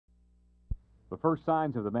The first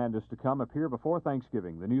signs of the madness to come appear before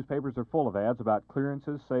Thanksgiving. The newspapers are full of ads about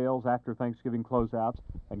clearances, sales after Thanksgiving closeouts,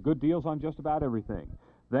 and good deals on just about everything.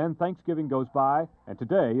 Then Thanksgiving goes by, and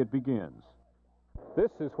today it begins.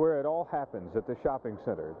 This is where it all happens at the shopping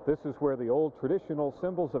center. This is where the old traditional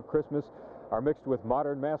symbols of Christmas are mixed with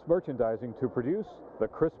modern mass merchandising to produce the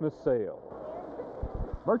Christmas sale.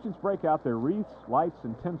 Merchants break out their wreaths, lights,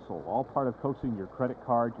 and tinsel, all part of coaxing your credit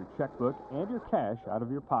card, your checkbook, and your cash out of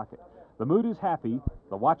your pocket. The mood is happy.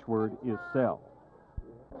 The watchword is sell.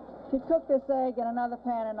 You'd cook this egg in another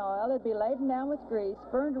pan in oil. It'd be laden down with grease,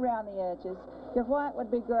 burned around the edges. Your white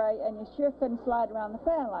would be gray, and you sure couldn't slide around the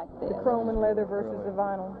pan like this. The chrome and leather versus the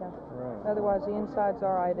vinyl. Yeah. Right. Otherwise, the insides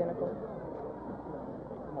are identical.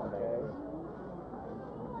 Come on, Dave.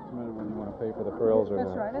 It's a matter when you want to pay for the pearls or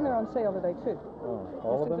That's not. right, and they're on sale today, too. Oh,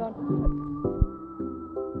 all of them?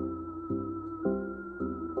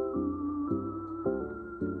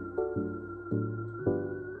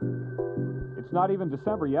 It's not even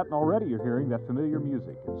December yet, and already you're hearing that familiar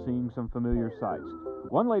music and seeing some familiar sights.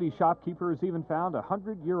 One lady shopkeeper has even found a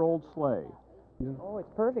 100-year-old sleigh. Oh, it's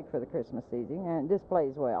perfect for the Christmas season, and it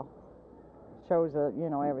displays well. Shows, you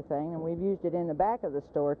know, everything, and we've used it in the back of the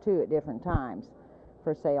store, too, at different times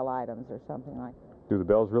for sale items or something like that. Do the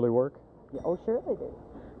bells really work? Yeah, oh, sure they do.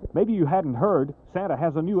 Maybe you hadn't heard, Santa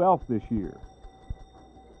has a new elf this year.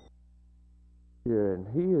 And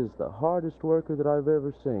he is the hardest worker that I've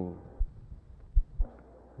ever seen.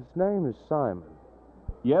 His name is Simon.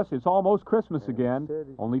 Yes, it's almost Christmas again.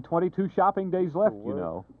 Only 22 shopping days left, you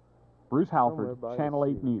know. Bruce Halford, Channel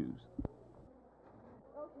 8 News.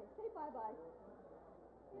 Okay, say bye-bye.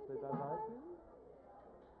 Say bye-bye?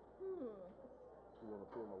 You want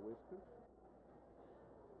to feel my whiskers?